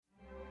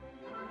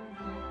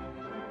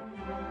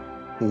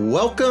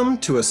Welcome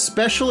to a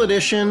special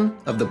edition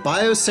of the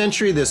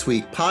BioCentury This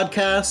Week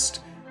podcast.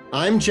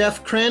 I'm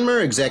Jeff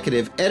Cranmer,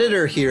 executive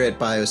editor here at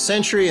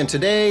BioCentury, and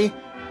today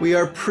we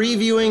are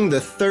previewing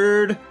the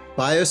third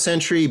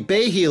BioCentury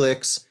Bay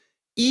Helix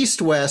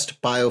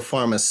East-West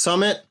Biopharma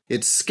Summit.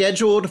 It's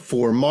scheduled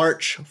for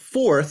March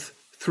 4th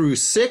through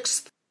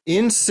 6th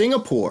in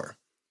Singapore.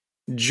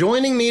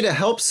 Joining me to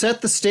help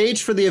set the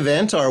stage for the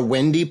event are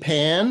Wendy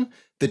Pan,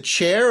 the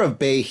chair of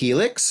Bay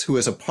Helix, who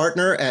is a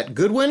partner at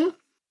Goodwin,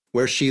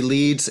 where she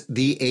leads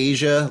the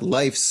Asia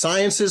Life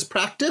Sciences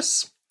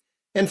practice,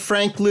 and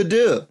Frank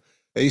Ledoux,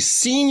 a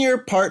senior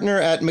partner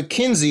at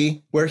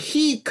McKinsey, where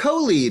he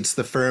co-leads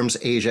the firm's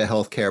Asia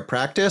healthcare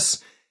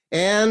practice,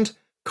 and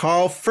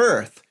Carl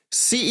Firth,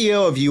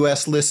 CEO of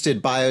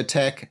US-listed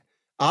biotech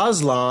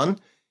Aslan.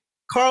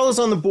 Carl is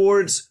on the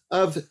boards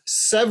of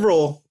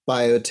several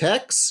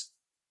biotechs.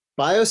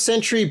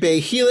 BioCentury, Bay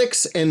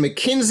Helix, and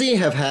McKinsey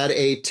have had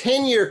a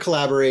 10-year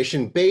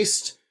collaboration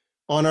based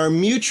on our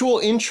mutual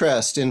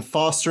interest in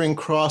fostering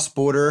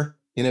cross-border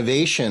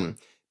innovation.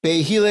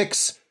 Bay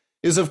Helix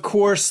is, of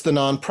course, the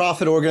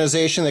nonprofit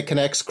organization that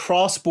connects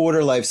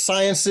cross-border life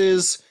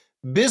sciences,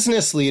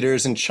 business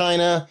leaders in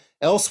China,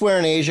 elsewhere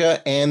in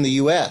Asia, and the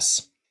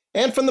US.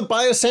 And from the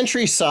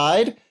BioCentury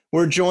side,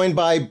 we're joined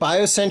by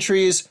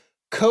BioCentury's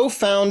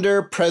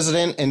co-founder,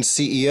 president, and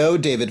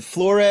CEO, David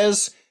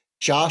Flores,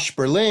 Josh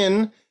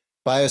Berlin,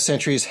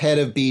 BioCentury's head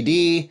of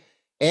BD,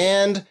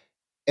 and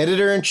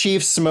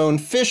editor-in-chief Simone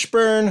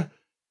Fishburne,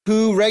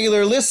 who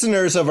regular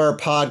listeners of our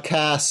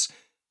podcast,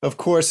 of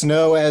course,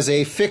 know as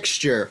a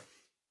fixture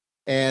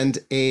and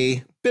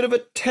a bit of a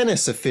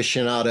tennis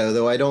aficionado,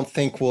 though I don't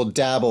think we'll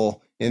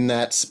dabble in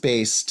that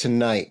space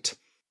tonight.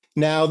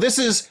 Now, this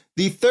is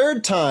the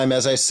third time,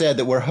 as I said,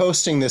 that we're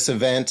hosting this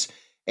event,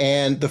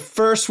 and the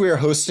first we are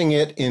hosting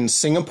it in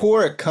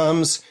Singapore. It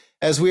comes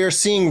as we are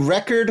seeing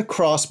record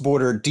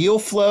cross-border deal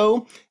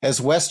flow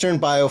as Western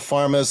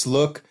biopharmas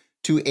look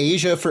to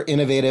Asia for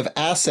innovative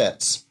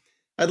assets.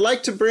 I'd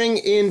like to bring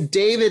in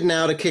David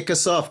now to kick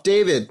us off.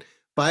 David,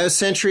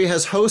 BioCentury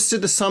has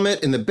hosted the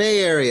summit in the Bay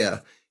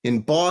Area,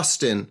 in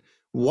Boston.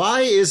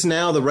 Why is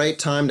now the right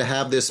time to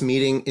have this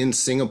meeting in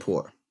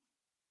Singapore?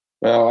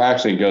 Well,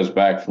 actually, it goes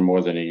back for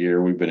more than a year.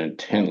 We've been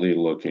intently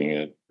looking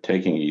at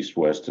taking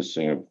East-West to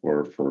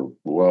Singapore for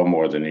well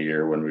more than a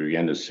year when we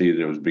began to see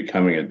that it was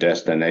becoming a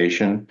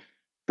destination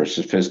for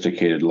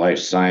sophisticated life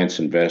science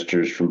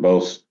investors from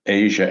both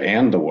Asia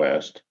and the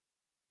West.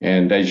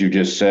 And as you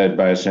just said,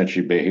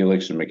 BioCentury, Bay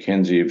Helix, and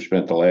McKinsey have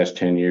spent the last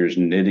 10 years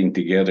knitting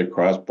together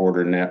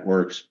cross-border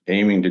networks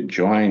aiming to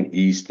join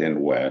East and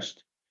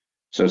West.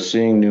 So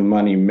seeing new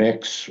money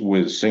mix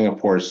with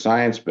Singapore's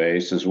science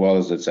base, as well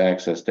as its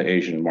access to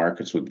Asian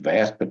markets with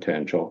vast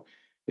potential,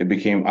 it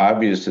became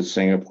obvious that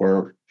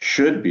Singapore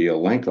should be a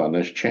link on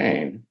this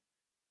chain.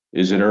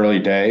 Is it early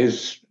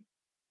days?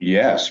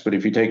 Yes, but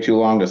if you take too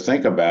long to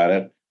think about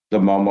it, the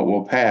moment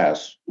will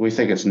pass. We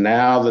think it's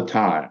now the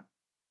time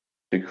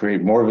to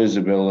create more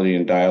visibility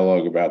and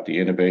dialogue about the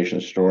innovation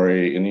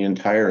story in the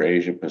entire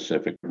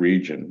Asia-Pacific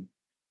region.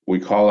 We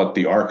call it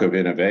the Arc of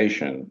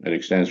Innovation. It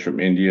extends from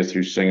India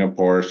through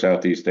Singapore,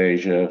 Southeast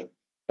Asia,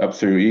 up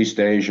through East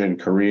Asia and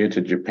Korea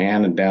to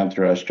Japan and down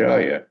through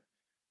Australia.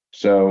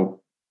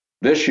 So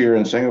this year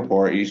in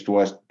Singapore,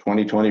 East-West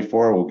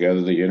 2024 will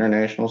gather the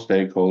international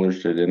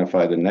stakeholders to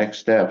identify the next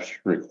steps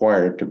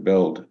required to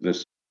build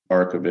this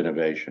Arc of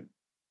Innovation.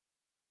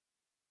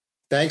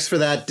 Thanks for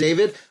that,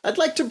 David. I'd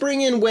like to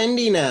bring in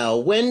Wendy now.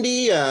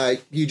 Wendy,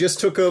 you just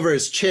took over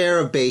as chair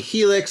of Bay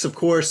Helix. Of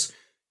course,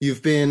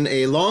 you've been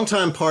a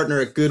longtime partner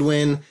at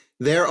Goodwin.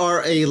 There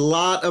are a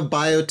lot of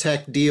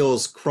biotech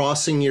deals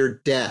crossing your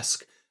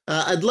desk.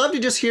 I'd love to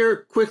just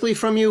hear quickly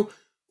from you.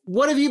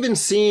 What have you been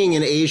seeing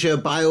in Asia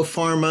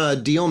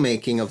biopharma deal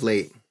making of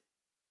late?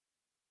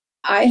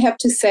 I have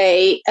to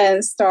say,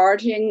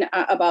 starting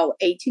about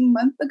 18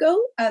 months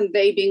ago,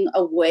 there's been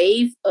a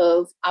wave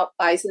of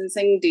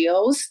out-licensing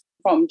deals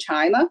from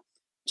China.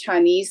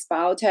 Chinese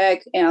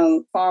biotech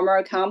and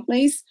pharma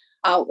companies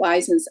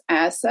out-license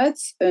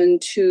assets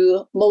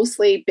to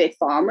mostly big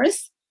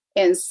pharmas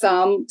and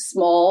some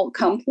small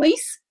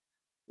companies,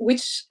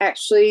 which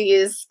actually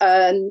is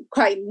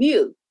quite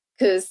new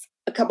because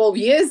a couple of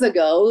years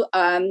ago,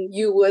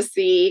 you will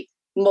see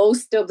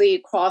most of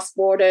the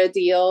cross-border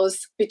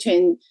deals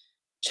between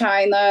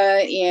China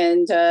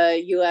and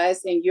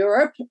US and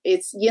Europe,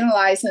 it's in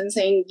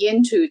licensing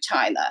into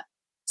China.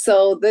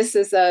 So this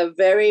is a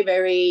very,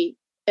 very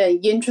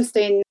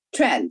interesting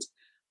trend.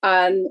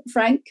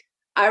 Frank,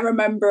 I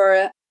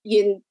remember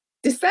in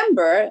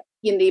December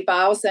in the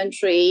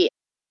BioCentury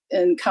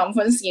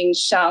conference in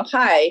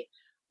Shanghai,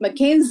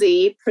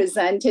 McKinsey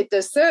presented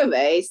the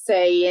survey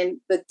saying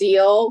the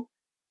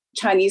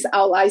Chinese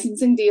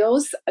out-licensing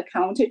deals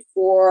accounted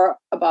for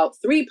about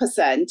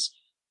 3%.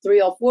 3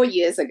 or 4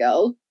 years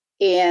ago.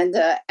 And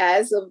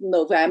as of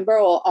November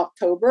or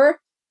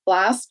October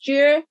last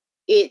year,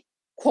 it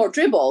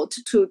quadrupled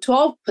to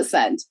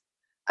 12%.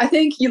 I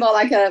think,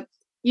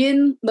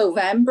 in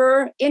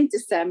November, in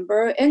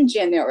December, in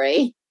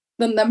January,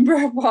 the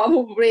number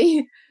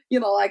probably,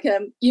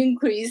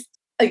 increased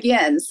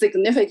again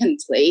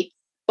significantly,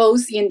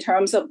 both in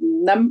terms of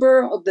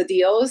number of the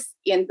deals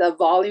and the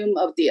volume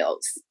of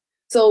deals.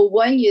 So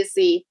one is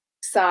the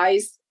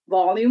size,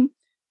 volume.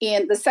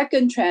 And the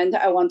second trend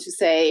I want to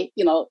say,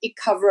 it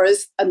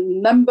covers a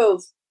number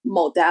of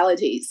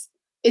modalities.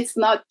 It's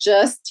not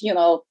just,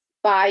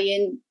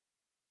 buying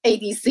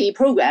ADC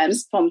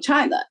programs from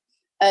China.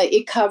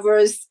 It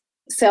covers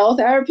cell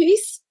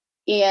therapies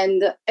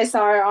and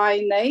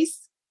siRNAs,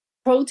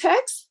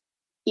 PROTACs.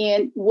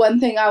 And one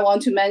thing I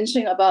want to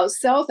mention about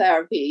cell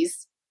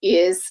therapies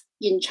is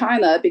in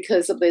China,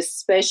 because of this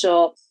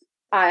special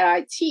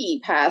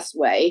IIT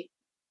pathway,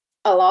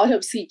 a lot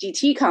of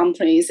CGT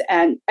companies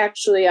and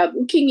actually are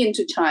looking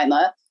into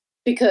China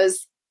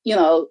because,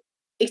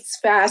 it's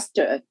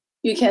faster.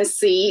 You can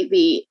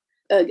see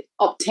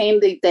obtain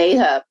the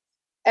data,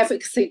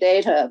 efficacy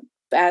data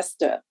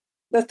faster.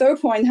 The third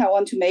point I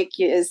want to make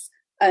is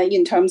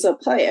in terms of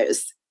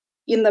players.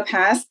 In the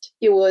past,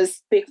 it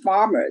was big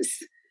farmers.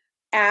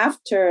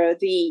 After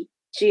the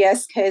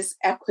GSK's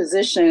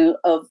acquisition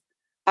of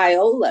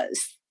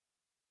Iolis,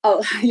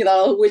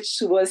 which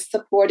was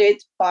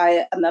supported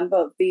by a number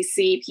of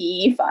VC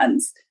PE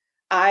funds,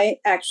 I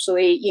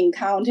actually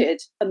encountered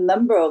a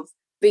number of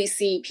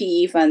VC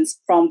PE funds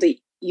from the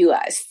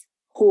US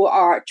who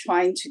are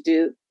trying to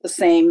do the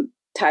same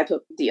type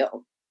of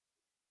deal.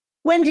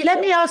 Wendy, let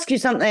me ask you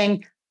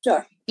something.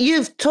 Sure.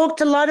 You've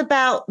talked a lot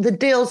about the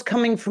deals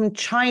coming from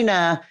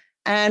China,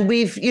 and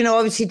we've,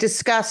 obviously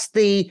discussed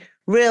the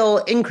real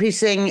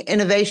increasing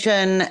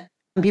innovation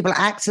and people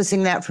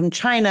accessing that from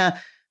China.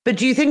 But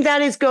do you think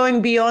that is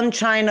going beyond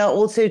China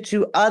also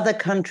to other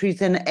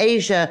countries in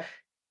Asia?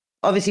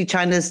 Obviously,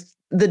 China's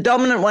the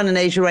dominant one in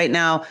Asia right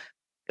now.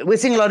 We're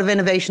seeing a lot of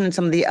innovation in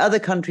some of the other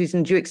countries.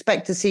 And do you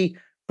expect to see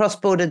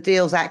cross-border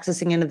deals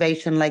accessing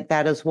innovation like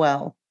that as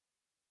well?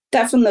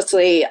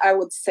 Definitely, I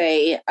would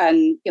say,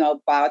 and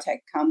biotech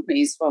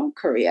companies from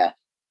Korea,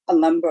 a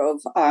number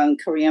of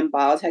Korean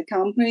biotech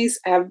companies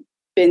have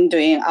been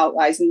doing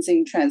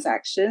out-licensing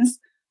transactions.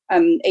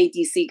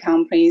 ADC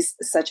companies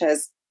such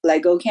as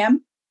LegoChem.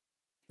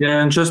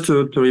 Yeah, and just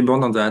to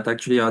rebound on that,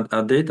 actually,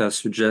 our data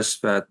suggests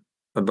that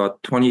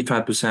about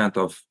 25%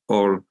 of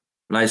all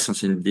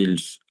licensing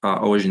deals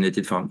are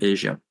originated from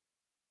Asia.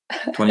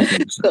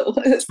 25%. So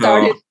it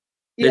started.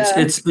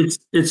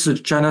 It's a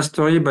China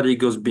story, but it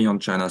goes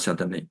beyond China,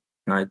 certainly,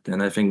 right?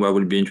 And I think what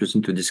will be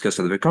interesting to discuss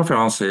at the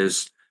conference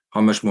is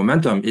how much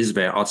momentum is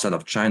there outside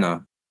of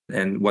China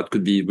and what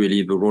could be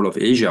really the role of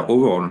Asia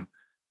overall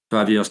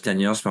 5 years, 10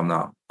 years from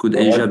now. Could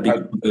Asia be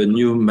a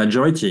new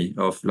majority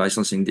of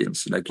licensing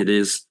deals, like it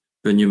is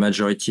the new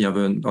majority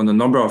on a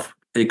number of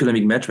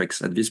economic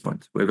metrics at this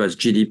point, whether it's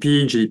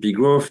GDP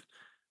growth,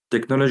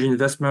 technology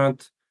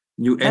investment,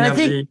 new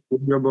energy,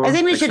 renewable. I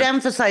think we should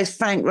emphasize,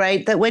 Frank,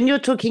 right, that when you're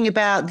talking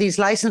about these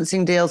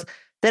licensing deals,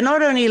 they're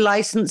not only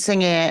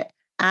licensing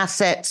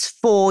assets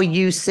for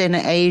use in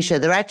Asia,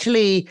 they're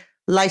actually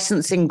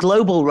licensing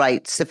global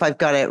rights, if I've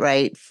got it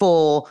right,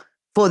 for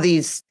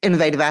these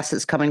innovative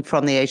assets coming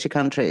from the Asia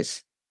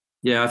countries.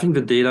 Yeah, I think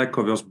the data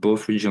covers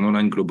both regional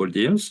and global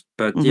deals.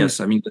 But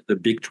yes, I mean, the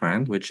big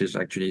trend, which is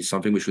actually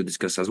something we should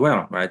discuss as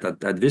well, right?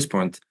 At this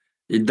point,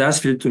 it does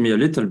feel to me a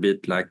little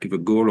bit like the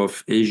goal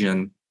of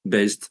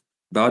Asian-based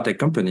biotech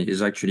company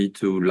is actually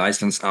to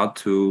license out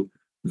to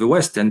the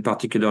West and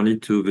particularly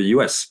to the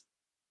US,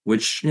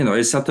 which,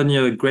 is certainly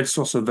a great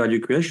source of value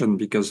creation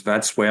because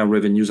that's where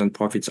revenues and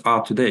profits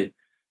are today.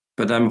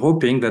 But I'm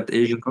hoping that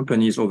Asian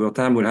companies over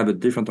time will have a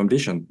different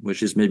ambition,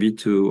 which is maybe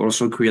to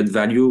also create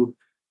value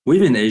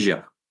within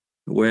Asia,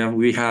 where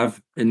we have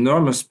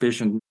enormous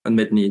patient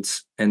unmet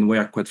needs and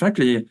where, quite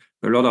frankly,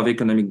 a lot of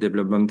economic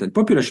development and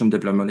population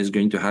development is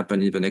going to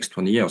happen in the next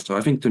 20 years. So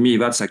I think to me,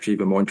 that's actually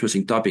the more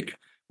interesting topic,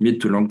 mid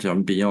to long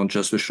term, beyond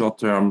just the short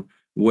term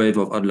wave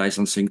of out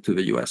licensing to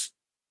the US.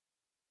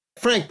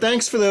 Frank,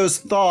 thanks for those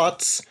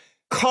thoughts.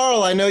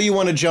 Carl, I know you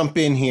want to jump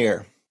in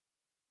here.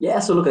 Yeah,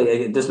 so look,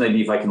 just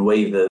maybe if I can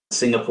wave the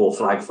Singapore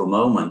flag for a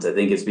moment, I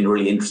think it's been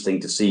really interesting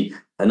to see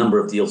a number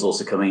of deals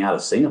also coming out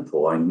of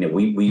Singapore. I mean,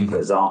 we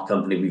as our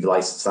company, we've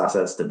licensed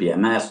assets to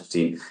BMS. We've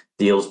seen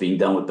deals being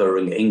done with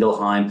Boehringer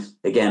Ingelheim,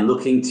 again,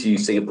 looking to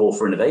Singapore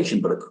for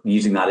innovation, but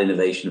using that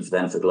innovation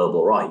for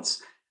global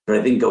rights. But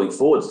I think going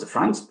forwards, to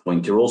Frank's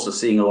point, you're also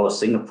seeing a lot of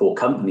Singapore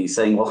companies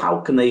saying, well,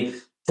 how can they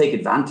take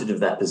advantage of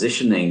that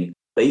positioning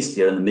based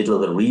here in the middle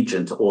of the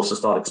region to also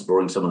start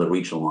exploring some of the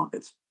regional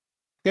markets?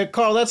 Yeah,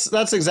 Carl,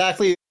 that's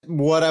exactly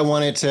what I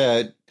wanted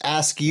to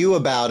ask you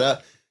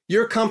about.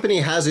 Your company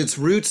has its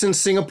roots in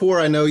Singapore.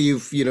 I know you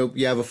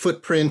have a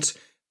footprint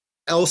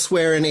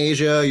elsewhere in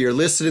Asia. You're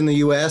listed in the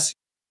US.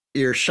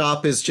 Your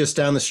shop is just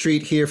down the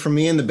street here from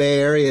me in the Bay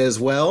Area as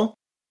well.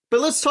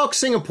 But let's talk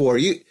Singapore.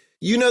 You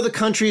know the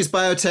country's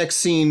biotech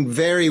scene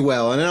very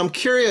well. And I'm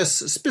curious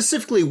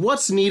specifically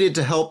what's needed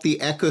to help the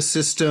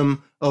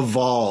ecosystem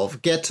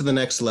evolve, get to the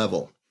next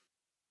level.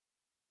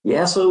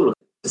 Yeah, so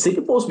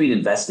Singapore's been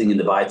investing in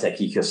the biotech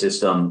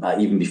ecosystem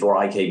even before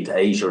I came to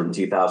Asia in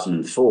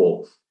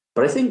 2004.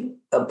 But I think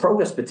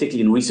progress,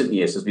 particularly in recent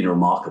years, has been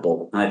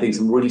remarkable. And I think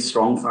some really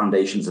strong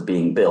foundations are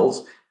being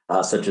built,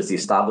 such as the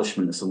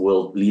establishment of some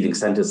world-leading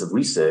centers of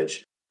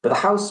research. But the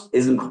house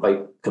isn't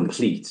quite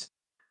complete.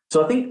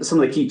 So I think some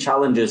of the key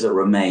challenges that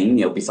remain,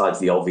 besides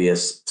the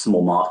obvious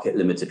small market,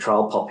 limited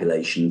trial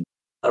population,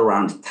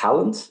 around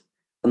talent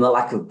and the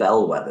lack of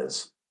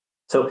bellwethers.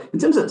 So in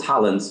terms of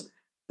talent,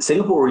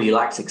 Singapore really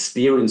lacks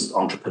experienced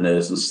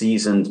entrepreneurs and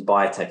seasoned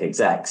biotech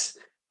execs.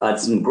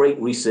 There's some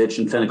great research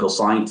and clinical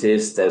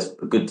scientists. There's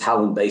a good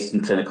talent based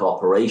in clinical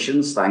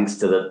operations, thanks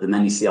to the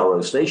many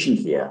CROs stationed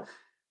here.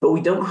 But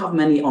we don't have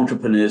many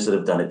entrepreneurs that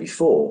have done it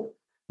before.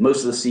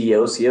 Most of the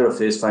CEOs here are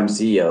first-time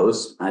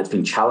CEOs, and it's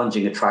been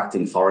challenging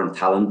attracting foreign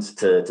talent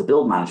to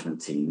build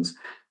management teams.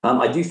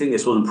 I do think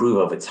this will improve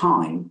over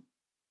time.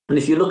 And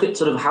if you look at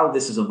sort of how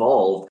this has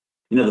evolved,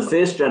 the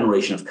first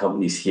generation of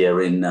companies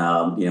here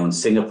in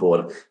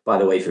Singapore, by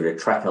the way, if you're a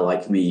Trekker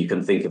like me, you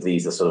can think of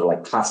these as sort of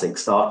like classic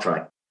Star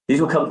Trek.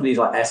 These were companies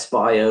like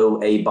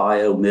S-Bio,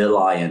 A-Bio,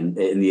 Mirlion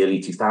in the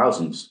early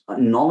 2000s.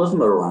 None of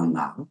them are around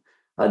now.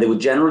 They were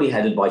generally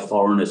headed by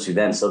foreigners who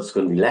then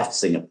subsequently left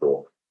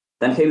Singapore.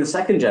 Then came the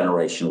second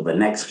generation, or the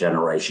next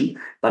generation.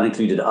 That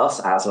included us,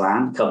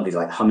 Aslan, companies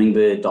like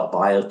Hummingbird,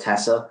 .bio,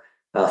 Tessa,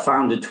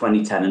 founded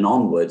 2010 and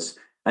onwards.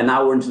 And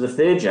now we're into the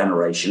third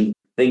generation.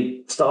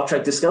 Think Star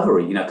Trek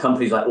Discovery,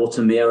 companies like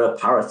Automira,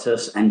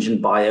 Paratus, Engine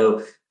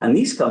Bio. And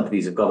these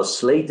companies have got a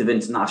slate of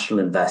international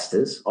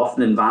investors,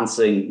 often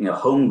advancing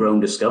homegrown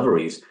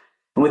discoveries.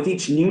 And with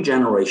each new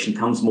generation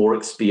comes more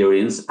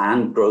experience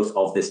and growth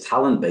of this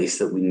talent base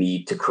that we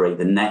need to create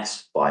the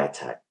next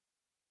biotech.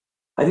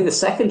 I think the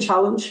second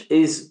challenge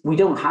is we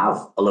don't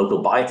have a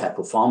local biotech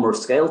or pharma of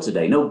scale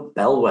today, no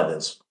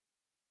bellwethers.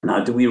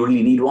 Now, do we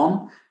really need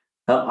one?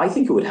 I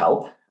think it would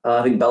help.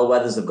 I think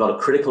bellwethers have got a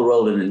critical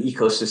role in an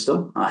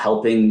ecosystem,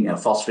 helping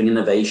fostering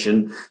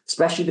innovation,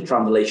 especially the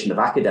translation of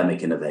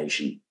academic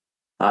innovation.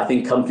 I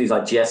think companies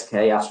like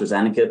GSK,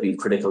 AstraZeneca have been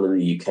critical in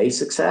the UK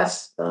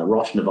success.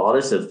 Roche,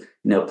 Novartis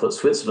have put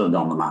Switzerland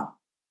on the map.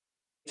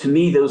 To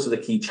me, those are the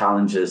key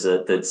challenges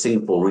that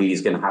Singapore really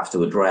is going to have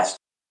to address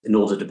in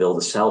order to build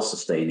a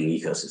self-sustaining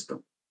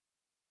ecosystem.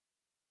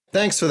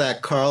 Thanks for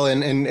that, Carl.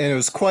 And it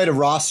was quite a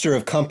roster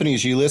of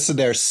companies you listed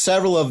there.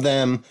 Several of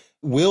them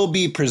will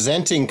be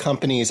presenting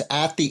companies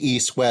at the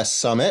East-West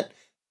Summit.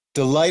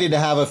 Delighted to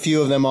have a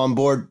few of them on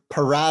board.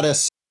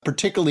 Paratus,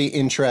 particularly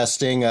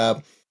interesting.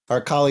 Our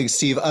colleague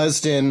Steve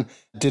Usdin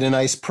did a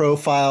nice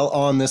profile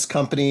on this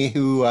company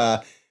who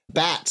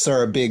bats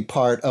are a big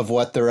part of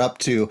what they're up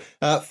to.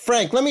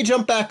 Frank, let me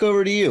jump back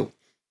over to you.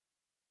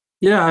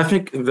 Yeah, I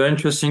think very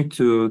interesting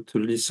to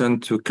listen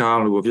to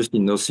Carl, who obviously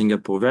knows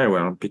Singapore very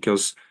well,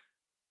 because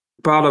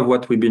part of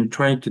what we've been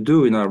trying to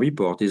do in our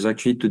report is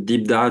actually to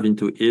deep dive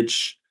into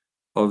each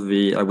of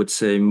the, I would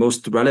say,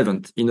 most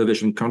relevant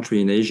innovation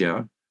country in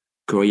Asia,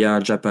 Korea,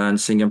 Japan,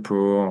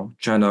 Singapore,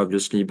 China,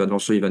 obviously, but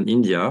also even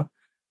India,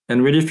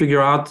 and really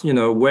figure out,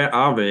 where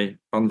are they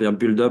on their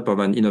build-up of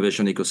an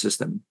innovation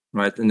ecosystem,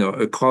 right?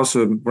 Across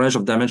a range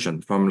of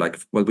dimensions, from like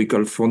what we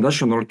call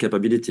foundational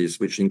capabilities,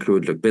 which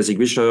include like basic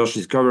research,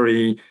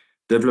 discovery,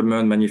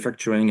 development,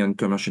 manufacturing, and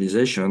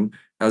commercialization,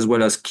 as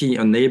well as key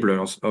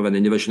enablers of an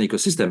innovation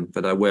ecosystem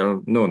that are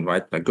well known,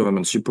 right? Like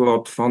government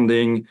support,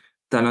 funding,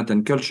 talent,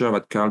 and culture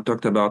that Carl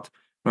talked about,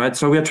 right?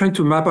 So we are trying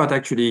to map out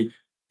actually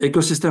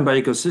ecosystem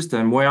by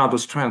ecosystem, where are the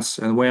strengths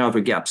and where are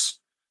the gaps?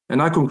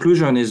 And our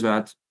conclusion is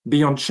that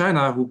beyond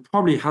China, who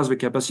probably has the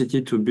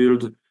capacity to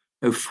build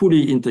a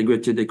fully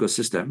integrated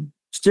ecosystem,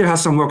 still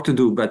has some work to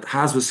do, but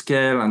has the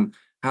scale and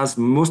has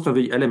most of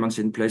the elements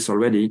in place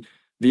already.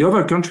 The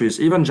other countries,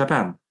 even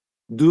Japan,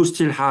 do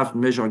still have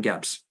major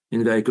gaps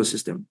in their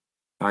ecosystem,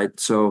 right?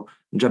 So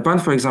Japan,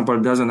 for example,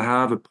 doesn't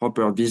have a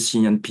proper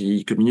VC and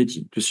PE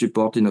community to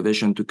support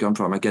innovation to come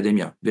from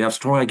academia. They have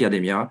strong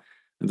academia.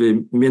 They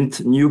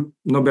mint new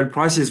Nobel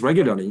Prizes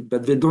regularly,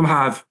 but they don't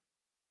have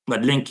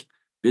that link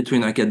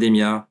between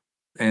academia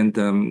and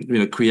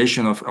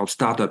creation of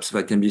startups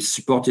that can be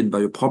supported by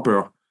a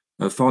proper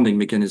funding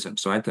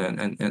mechanisms, right?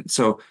 And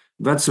so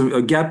that's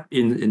a gap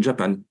in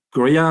Japan.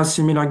 Korea has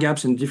similar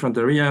gaps in different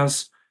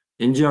areas.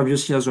 India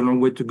obviously has a long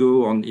way to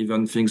go on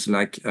even things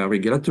like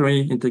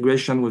regulatory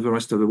integration with the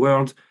rest of the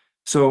world.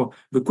 So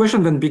the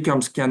question then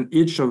becomes, can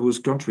each of those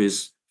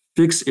countries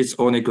fix its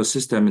own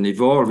ecosystem and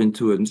evolve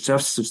into a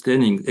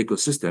self-sustaining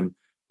ecosystem?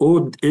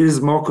 Or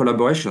is more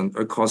collaboration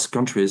across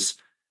countries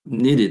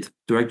needed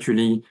to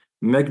actually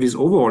make this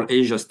overall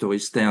Asia story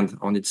stand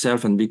on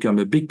itself and become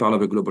a big part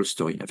of a global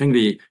story? I think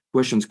the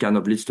questions kind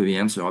of leads to the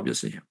answer,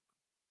 obviously.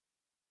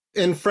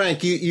 And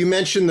Frank, you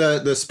mentioned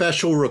the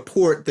special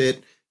report that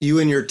you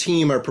and your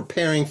team are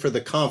preparing for the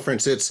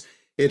conference.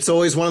 It's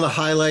always one of the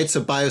highlights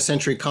of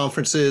BioCentury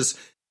conferences.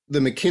 The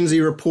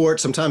McKinsey report,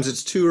 sometimes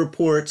it's two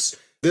reports.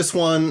 This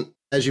one,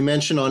 as you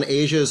mentioned, on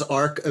Asia's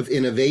arc of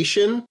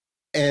innovation.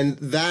 And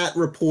that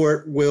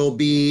report will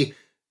be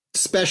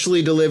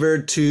specially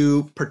delivered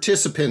to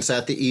participants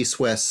at the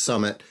East-West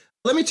Summit.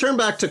 Let me turn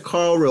back to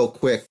Carl real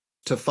quick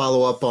to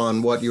follow up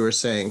on what you were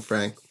saying,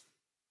 Frank.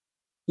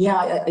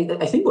 Yeah,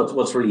 I think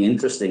what's really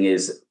interesting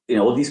is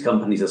all these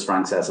companies, as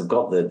Frank says, have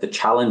got the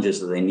challenges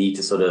that they need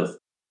to sort of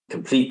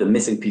complete the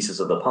missing pieces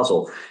of the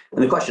puzzle.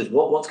 And the question is,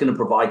 what's going to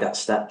provide that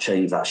step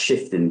change, that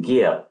shift in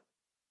gear?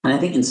 And I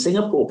think in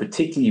Singapore,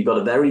 particularly, you've got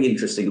a very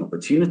interesting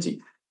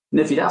opportunity. And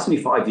if you'd asked me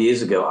 5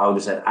 years ago, I would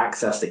have said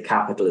access to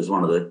capital is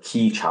one of the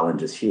key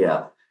challenges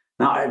here.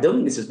 Now, I don't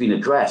think this has been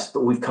addressed,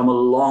 but we've come a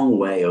long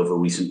way over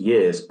recent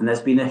years, and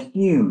there's been a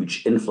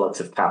huge influx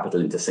of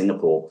capital into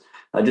Singapore.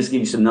 I'll just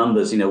give you some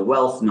numbers.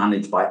 Wealth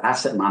managed by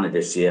asset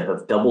managers here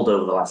have doubled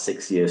over the last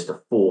 6 years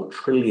to $4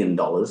 trillion.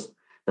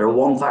 There are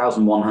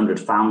 1,100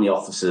 family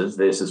offices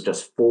versus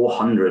just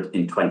 400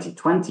 in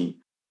 2020.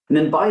 And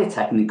then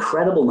biotech, an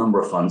incredible number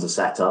of funds are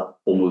set up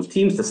or move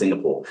teams to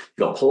Singapore.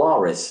 You've got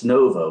Polaris,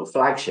 Novo,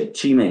 Flagship,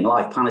 Chi-Ming,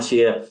 Life,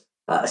 Panacea,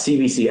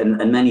 CVC,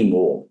 and many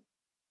more.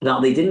 Now,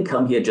 they didn't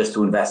come here just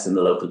to invest in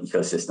the local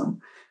ecosystem.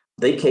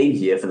 They came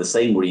here for the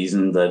same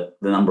reason that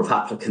the number of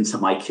applicants at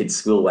my kids'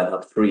 school went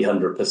up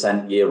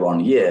 300% year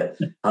on year.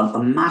 A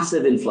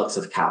massive influx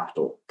of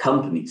capital,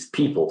 companies,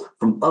 people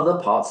from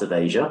other parts of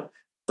Asia,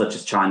 such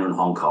as China and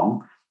Hong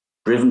Kong,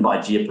 driven by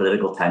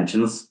geopolitical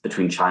tensions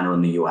between China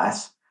and the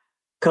US.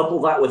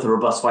 Couple that with a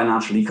robust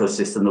financial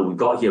ecosystem that we've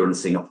got here in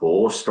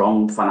Singapore,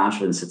 strong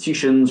financial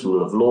institutions,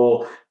 rule of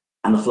law,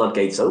 and the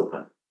floodgates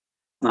open.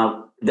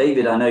 Now,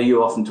 David, I know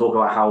you often talk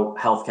about how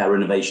healthcare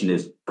innovation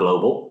is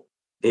global.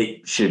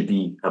 It should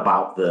be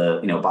about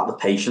the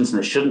patients, and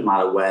it shouldn't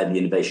matter where the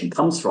innovation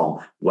comes from,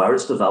 where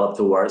it's developed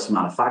or where it's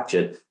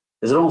manufactured,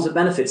 as long as it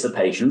benefits the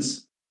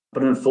patients.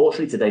 But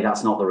unfortunately, today,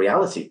 that's not the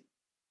reality.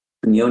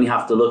 And you only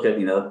have to look at,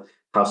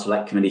 House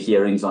Select Committee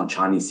hearings on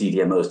Chinese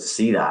CDMOs to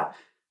see that.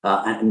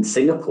 And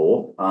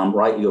Singapore,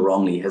 rightly or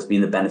wrongly, has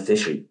been the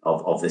beneficiary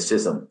of this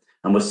system.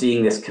 And we're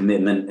seeing this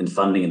commitment and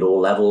funding at all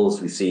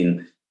levels. We've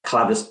seen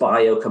Clavis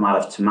Bio come out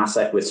of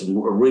Temasek with some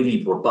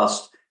really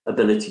robust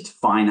ability to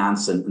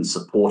finance and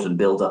support and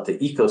build up the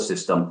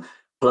ecosystem,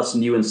 plus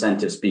new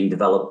incentives being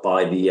developed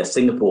by the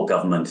Singapore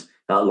government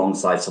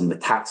alongside some of the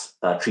tax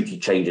treaty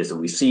changes that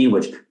we've seen,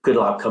 which could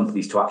allow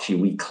companies to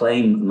actually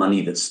reclaim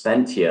money that's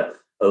spent here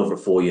over a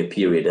 4-year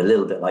period, a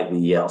little bit like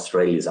the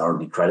Australia's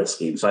R&D credit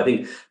scheme. So I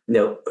think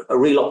a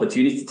real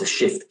opportunity to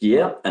shift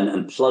gear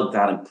and plug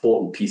that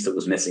important piece that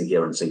was missing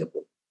here in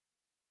Singapore.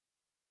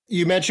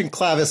 You mentioned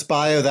Clavis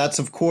Bio. That's,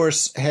 of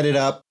course, headed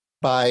up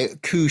by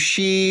Ku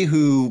Shi,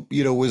 who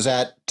was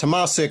at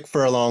Temasek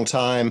for a long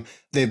time.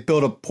 They've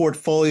built a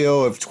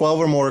portfolio of 12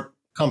 or more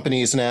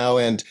companies now,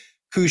 and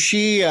Ku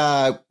Shi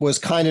was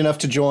kind enough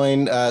to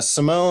join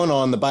Simone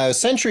on the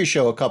BioCentury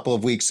show a couple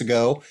of weeks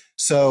ago.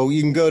 So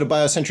you can go to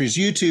BioCentury's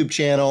YouTube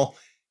channel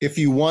if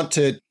you want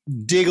to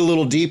dig a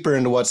little deeper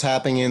into what's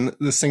happening in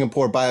the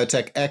Singapore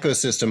biotech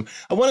ecosystem.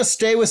 I want to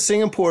stay with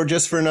Singapore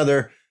just for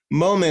another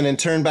moment and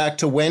turn back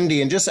to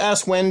Wendy and just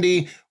ask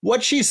Wendy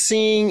what she's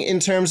seeing in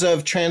terms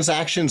of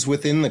transactions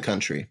within the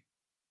country.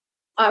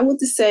 I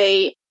would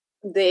say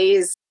there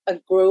is a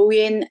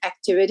growing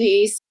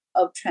activities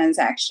of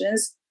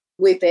transactions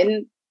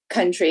within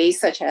countries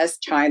such as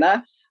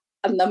China.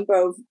 A number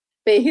of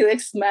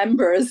Helix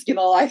members,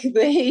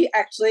 they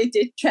actually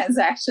did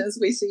transactions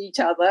with each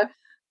other.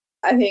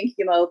 I think,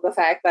 the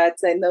fact that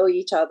they know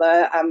each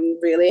other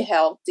really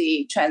helped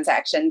the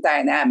transaction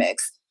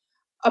dynamics.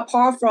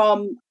 Apart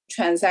from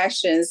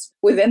transactions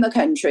within the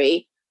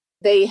country,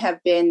 they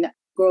have been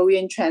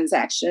growing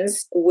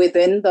transactions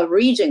within the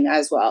region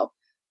as well.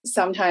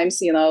 Sometimes,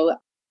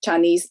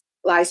 Chinese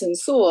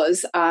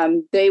licensors,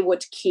 they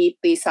would keep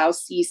the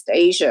Southeast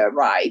Asia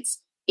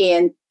rights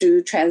and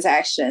do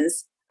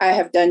transactions. I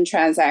have done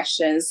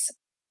transactions,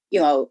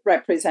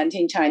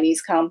 representing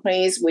Chinese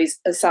companies with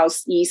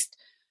Southeast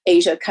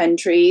Asia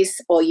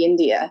countries or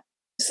India.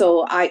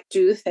 So I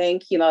do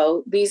think,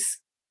 these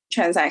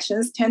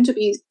transactions tend to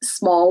be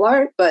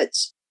smaller, but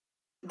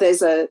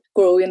there's a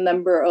growing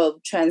number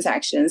of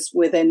transactions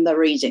within the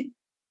region.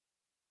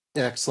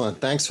 Excellent.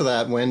 Thanks for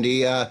that,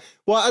 Wendy. Well,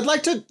 I'd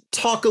like to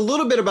talk a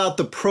little bit about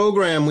the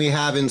program we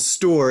have in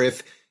store.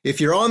 If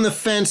you're on the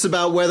fence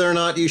about whether or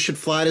not you should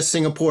fly to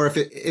Singapore,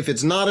 if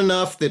it's not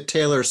enough that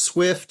Taylor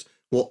Swift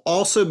will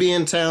also be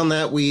in town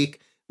that week,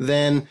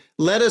 then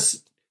let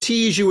us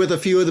tease you with a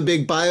few of the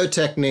big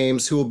biotech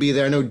names who will be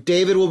there. I know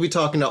David will be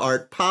talking to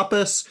Art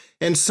Pappas,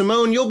 and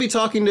Simone, you'll be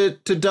talking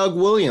to Doug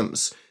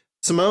Williams.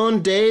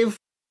 Simone, Dave,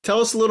 tell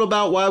us a little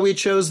about why we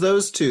chose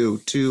those two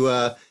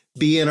to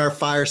be in our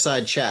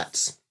fireside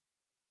chats.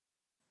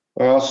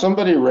 Well,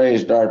 somebody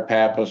raised Art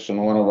Pappas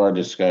in one of our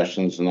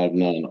discussions, and I've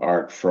known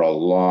Art for a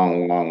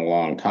long, long,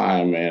 long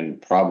time, and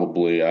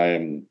probably I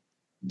am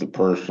the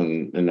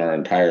person in our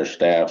entire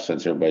staff,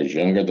 since everybody's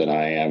younger than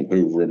I am,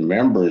 who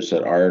remembers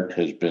that Art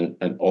has been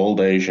an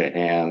old Asia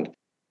hand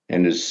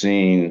and has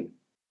seen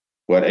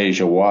what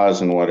Asia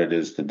was and what it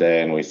is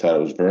today. And we thought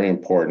it was very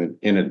important,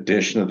 in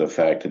addition to the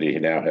fact that he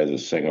now has a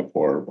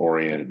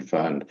Singapore-oriented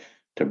fund,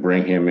 to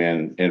bring him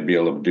in and be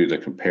able to do the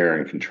compare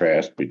and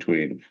contrast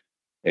between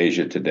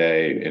Asia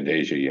today and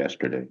Asia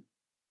yesterday.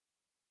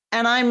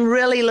 And I'm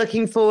really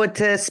looking forward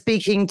to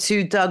speaking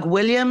to Doug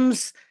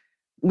Williams.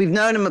 We've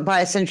known him at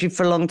BioCentury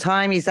for a long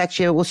time. He's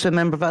actually also a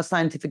member of our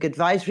scientific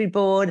advisory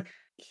board.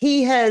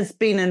 he has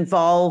been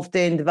involved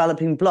in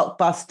developing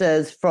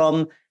blockbusters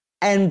from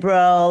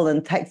Enbrel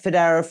and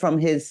Tecfidera from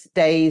his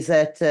days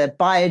at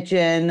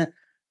Biogen.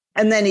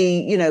 And then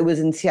he, was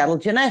in Seattle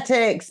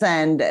Genetics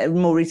and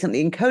more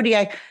recently in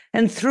Kodiak.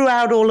 And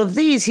throughout all of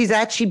these, he's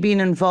actually been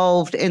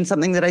involved in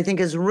something that I think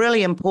is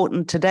really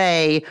important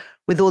today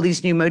with all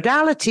these new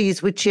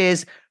modalities, which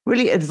is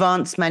really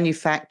advanced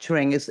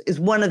manufacturing is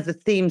one of the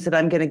themes that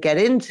I'm going to get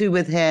into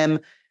with him,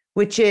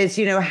 which is,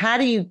 how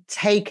do you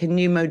take a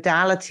new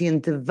modality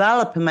and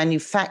develop a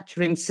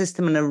manufacturing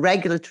system and a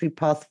regulatory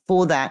path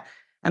for that?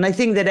 And I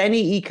think that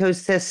any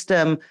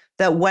ecosystem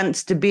that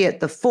wants to be at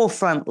the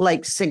forefront,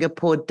 like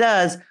Singapore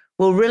does,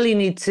 will really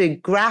need to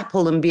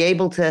grapple and be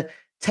able to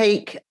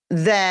take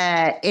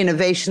their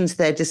innovations,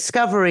 their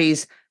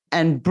discoveries,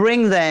 and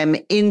bring them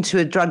into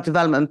a drug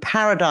development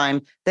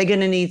paradigm. They're going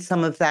to need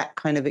some of that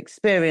kind of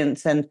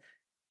experience. And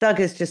Doug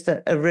is just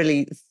a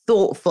really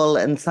thoughtful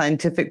and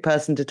scientific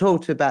person to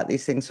talk to about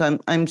these things. So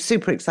I'm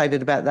super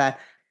excited about that.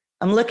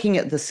 I'm looking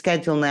at the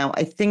schedule now.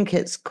 I think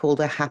it's called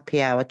a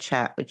happy hour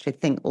chat, which I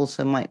think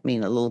also might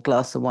mean a little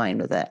glass of wine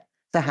with it.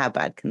 So how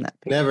bad can that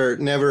be?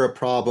 Never a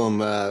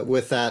problem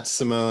with that,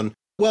 Simone.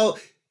 Well,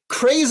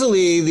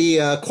 crazily,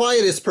 the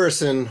quietest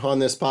person on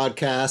this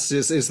podcast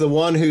is the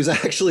one who's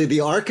actually the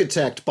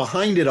architect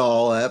behind it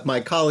all, my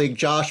colleague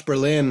Josh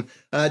Berlin.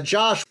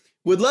 Josh,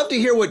 would love to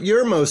hear what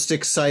you're most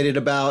excited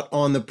about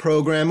on the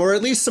program, or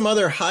at least some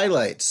other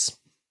highlights.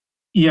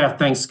 Yeah,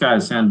 thanks,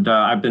 guys. And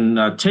I've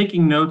been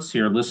taking notes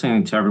here,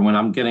 listening to everyone.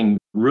 I'm getting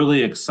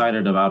really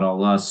excited about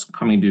all us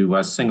coming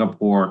to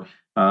Singapore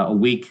a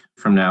week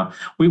from now.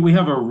 We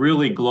have a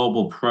really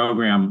global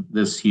program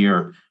this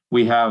year.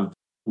 We have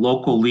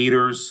local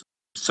leaders,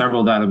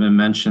 several that have been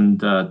mentioned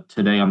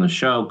today on the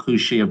show: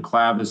 Kushi of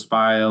Clavis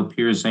Bio,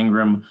 Piers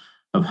Ingram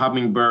of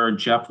Hummingbird,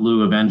 Jeff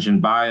Liu of Engine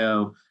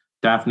Bio,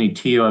 Daphne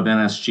Teo of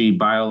NSG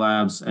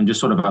Biolabs, and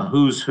just sort of a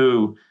who's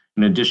who,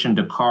 in addition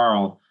to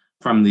Carl,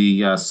 from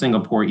the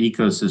Singapore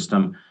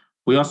ecosystem.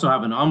 We also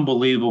have an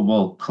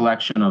unbelievable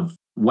collection of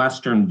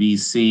Western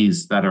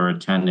VCs that are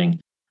attending.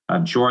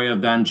 Joya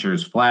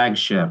Ventures,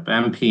 Flagship,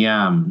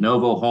 MPM,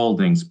 Novo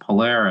Holdings,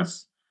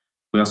 Polaris.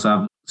 We also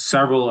have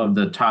several of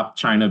the top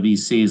China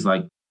VCs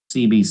like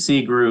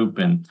CBC Group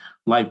and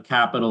Life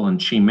Capital and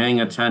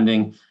Qimeng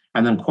attending,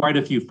 and then quite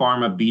a few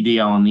pharma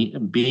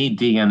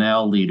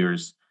BD&L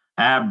leaders,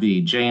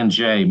 AbbVie,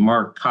 J&J,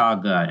 Merck,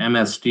 Kaga,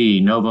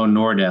 MSD, Novo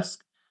Nordisk.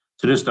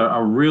 So just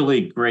a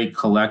really great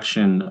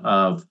collection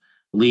of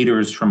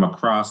leaders from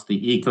across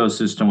the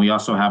ecosystem. We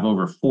also have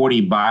over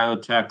 40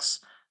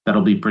 biotechs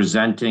that'll be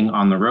presenting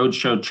on the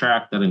roadshow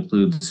track. That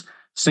includes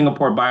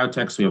Singapore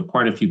biotechs. We have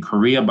quite a few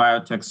Korea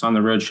biotechs on the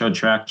roadshow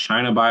track,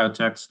 China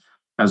biotechs,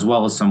 as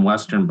well as some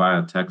Western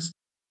biotechs.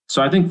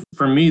 So I think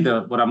for me,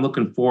 what I'm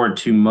looking forward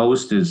to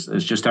most is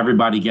just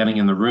everybody getting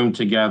in the room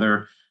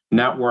together,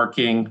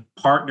 networking,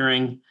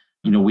 partnering.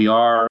 We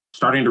are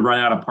starting to run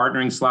out of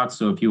partnering slots.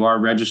 So if you are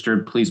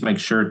registered, please make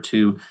sure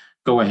to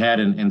go ahead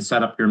and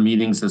set up your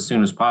meetings as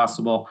soon as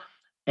possible.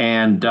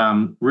 And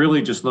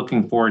really just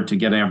looking forward to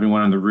getting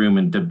everyone in the room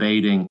and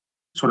debating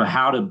sort of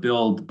how to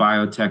build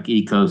biotech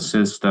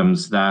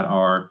ecosystems that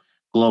are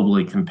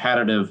globally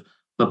competitive.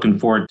 Looking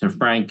forward to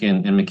Frank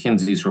and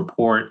McKinsey's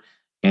report,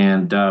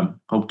 and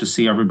hope to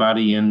see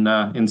everybody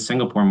in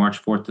Singapore,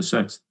 March 4th to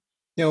 6th.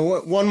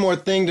 One more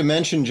thing to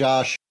mention,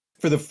 Josh.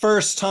 For the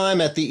first time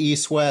at the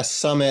East-West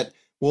Summit,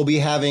 we'll be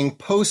having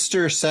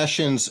poster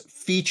sessions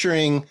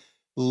featuring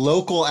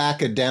local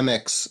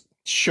academics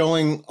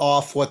showing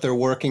off what they're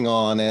working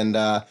on. And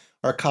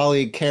our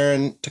colleague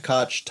Karen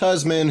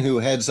Tkach-Tusman, who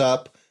heads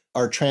up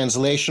our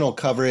translational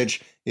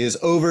coverage, is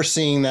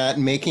overseeing that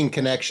and making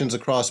connections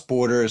across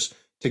borders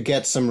to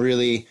get some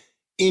really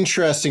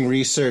interesting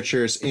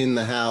researchers in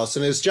the house.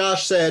 And as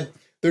Josh said,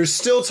 there's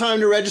still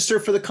time to register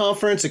for the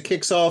conference. It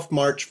kicks off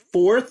March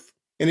 4th.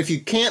 And if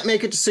you can't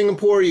make it to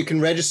Singapore, you can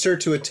register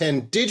to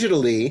attend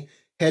digitally.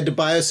 Head to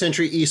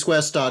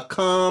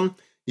biocentryeastwest.com.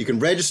 You can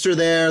register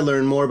there,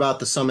 learn more about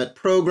the summit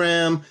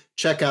program,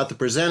 check out the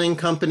presenting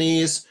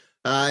companies.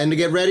 And to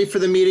get ready for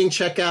the meeting,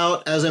 check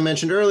out, as I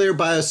mentioned earlier,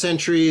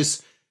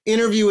 BioCentury's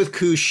interview with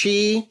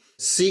Kushi,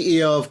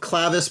 CEO of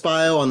Clavis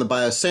Bio, on the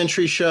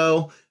BioCentury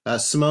show.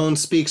 Simone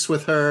speaks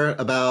with her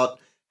about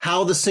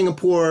how the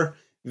Singapore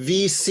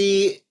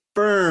VC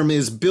firm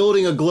is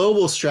building a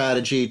global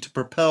strategy to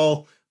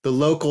propel the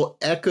local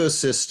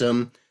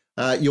ecosystem.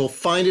 You'll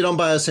find it on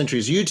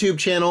BioCentury's YouTube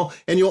channel,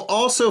 and you'll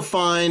also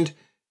find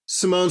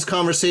Simone's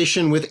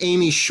conversation with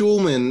Amy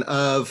Schulman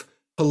of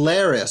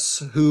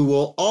Polaris, who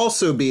will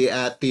also be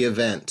at the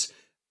event.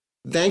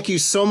 Thank you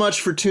so much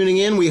for tuning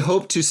in. We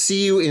hope to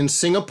see you in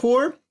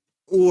Singapore,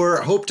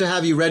 or hope to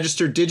have you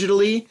registered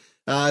digitally.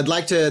 I'd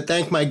like to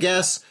thank my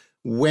guests,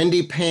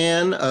 Wendy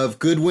Pan of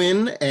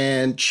Goodwin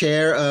and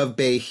chair of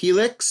Bay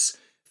Helix,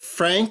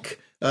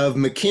 Frank of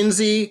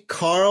McKinsey,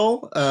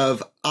 Carl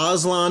of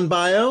Aslan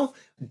Bio,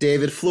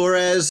 David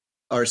Flores,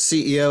 our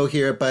CEO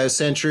here at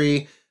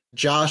BioCentury,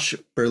 Josh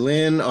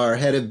Berlin, our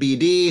head of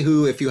BD,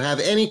 who, if you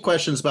have any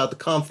questions about the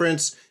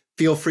conference,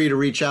 feel free to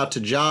reach out to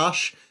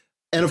Josh.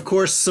 And of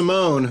course,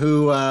 Simone,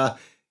 who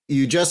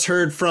you just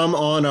heard from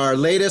on our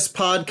latest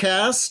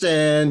podcast,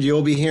 and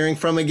you'll be hearing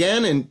from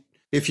again. And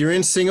if you're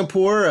in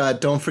Singapore,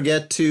 don't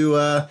forget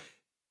to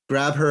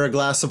grab her a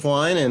glass of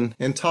wine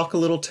and talk a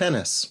little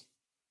tennis.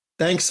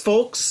 Thanks,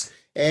 folks.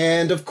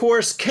 And of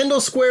course, Kendall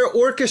Square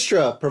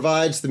Orchestra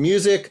provides the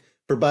music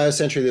for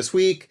BioCentury This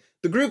Week.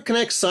 The group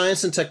connects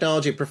science and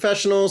technology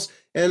professionals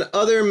and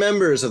other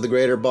members of the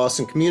greater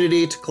Boston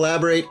community to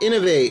collaborate,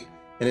 innovate,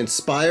 and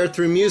inspire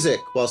through music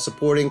while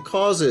supporting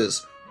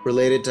causes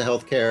related to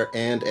healthcare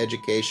and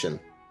education.